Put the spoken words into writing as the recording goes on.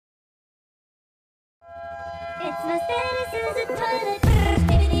It's my status as a toilet.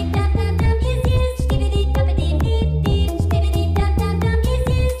 Skibidi dum dum dum, yes yes. Skibidi dumpity deep deep. Skibidi dum dum dum, yes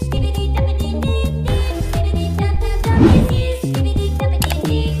yes. Skibidi dumpity deep deep. Skibidi dum dum dum, yes yes. Skibidi dumpity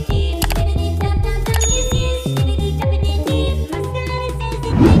deep deep. Skibidi dum dum dum, yes yes. Skibidi dumpity deep. My status is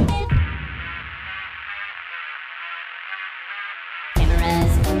addicted.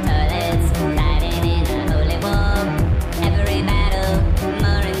 Cameras, toilets, hiding in a holy war. Every battle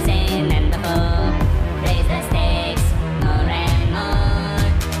more insane than before. Raise the stakes more and more.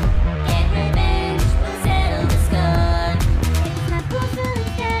 Get revenge, we'll settle the score. It's my personal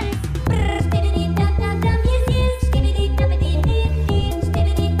status. Skibidi dum dum dum, yes yes. Skibidi dumpity deep deep.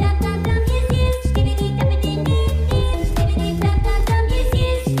 Skibidi dum dum dum, yes yes. Skibidi dumpity deep deep. Skibidi dum dum dum, yes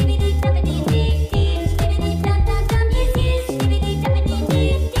yes. Skibidi dumpity deep deep. Skibidi dum dum dum, yes yes. Skibidi dumpity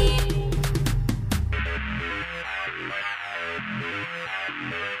deep deep.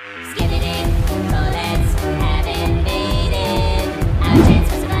 Skibidi toilets have invaded. Our chance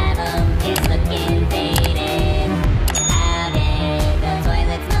for survival is looking faded. How did the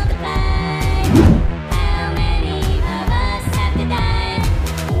toilets multiply? How many of us have to die?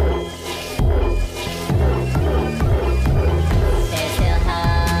 There's still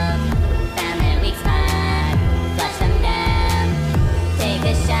hope. Found their weak spot. Flush them down. Take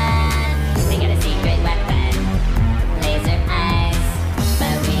a shot. We got a secret weapon. Laser eyes.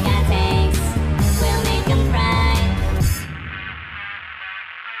 But we got tanks. We'll make them cry.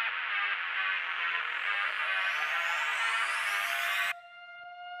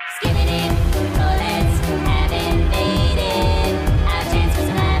 Skibidi toilets have invaded. Our chance for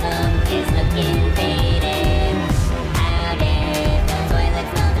survival is looking faded. How did the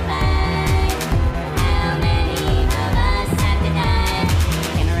toilets multiply? How many of us have to die?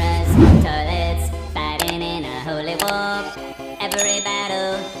 Cameras, toilets, fighting in a holy war. Every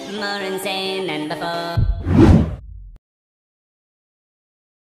battle more insane than before.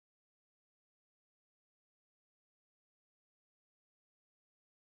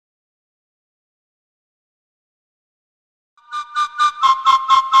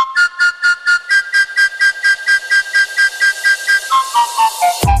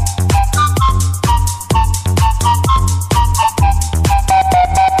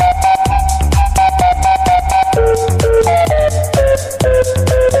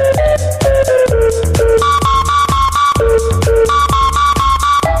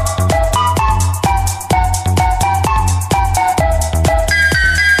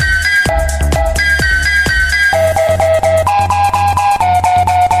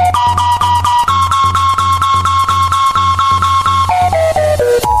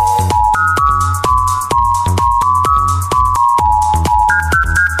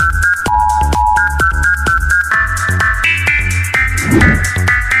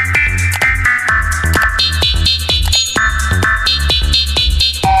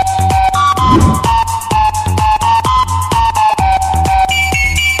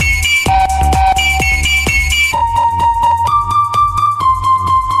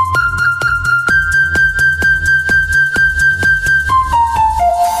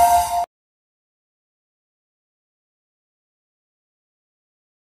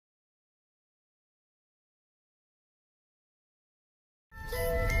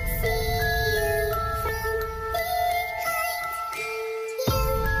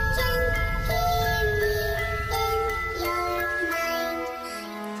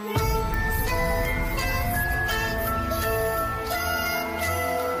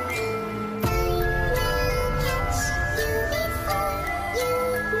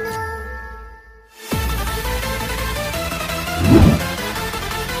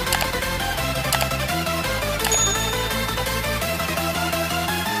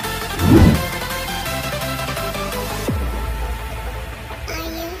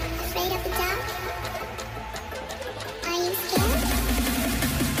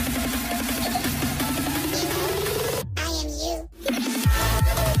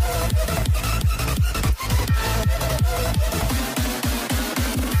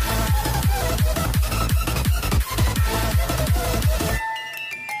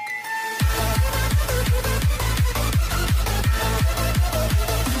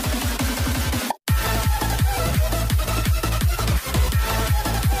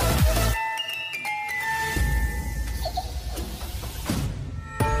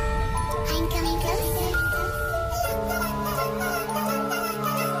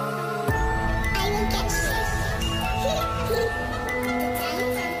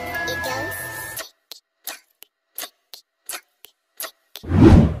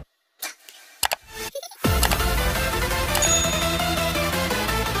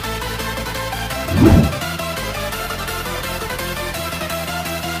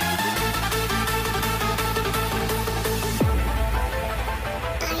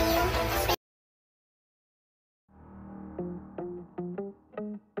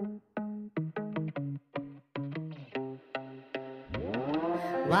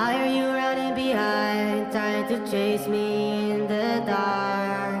 Why are you running behind, trying to chase me in the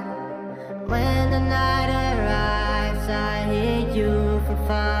dark? When the night arrives, I hear you from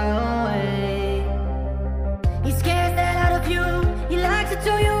far away. He scares the hell out of you, he likes to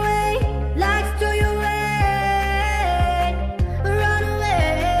throw you away, likes to throw you away. Run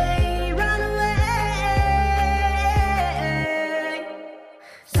away, run away.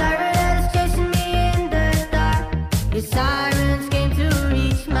 Siren is chasing me in the dark. His sirens came to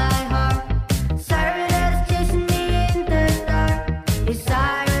reach my heart. Siren is chasing me in the dark. His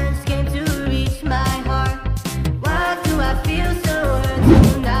sirens came to reach my heart. Why do I feel so hurt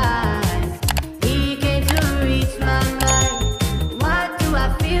tonight? He came to reach my mind. Why do I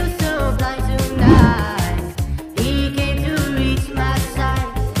feel so blind tonight? He came to reach my sight.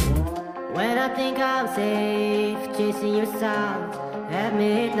 When I think I'm safe, chasing your sound at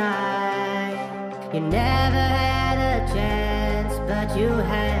midnight. You never had a chance, but you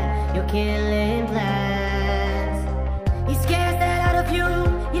had your killing plans. He scares the hell out of you,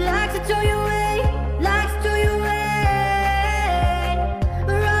 he likes to throw you away, likes to throw you away.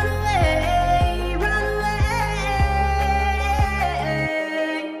 Run away, run away.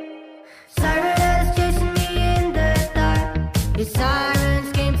 Siren is chasing me in the dark. His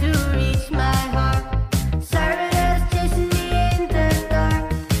sirens came to reach my heart. Siren is chasing me in the dark.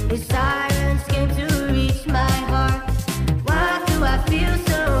 His sirens came to reach my heart. Why do I feel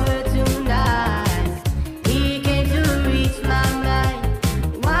so hurt tonight? He came to reach my mind.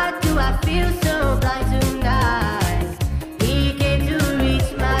 Why do I feel so blind tonight? He came to reach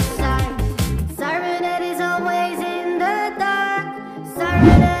my sight. Siren Head is always in the dark.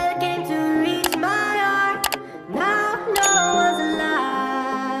 Siren Head came to reach my heart. Now no one's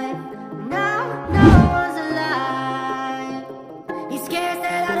alive. Now no one's alive. He scares the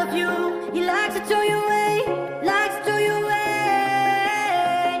hell out of you. He likes to throw you away, likes to throw you away.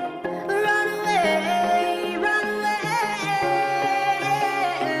 Run away, run away.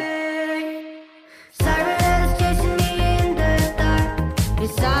 Siren is chasing me in the dark.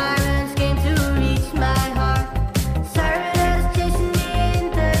 His sirens came to reach my heart. Siren is chasing me in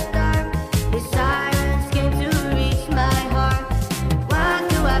the dark. His sirens came to reach my heart. Why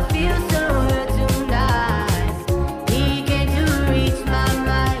do I feel so hurt tonight? He came to reach my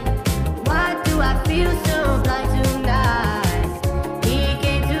mind. Why do I feel so blind tonight? He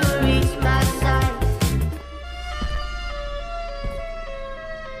came to reach my sight.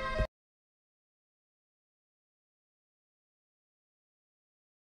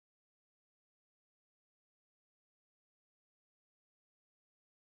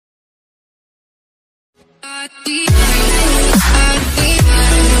 I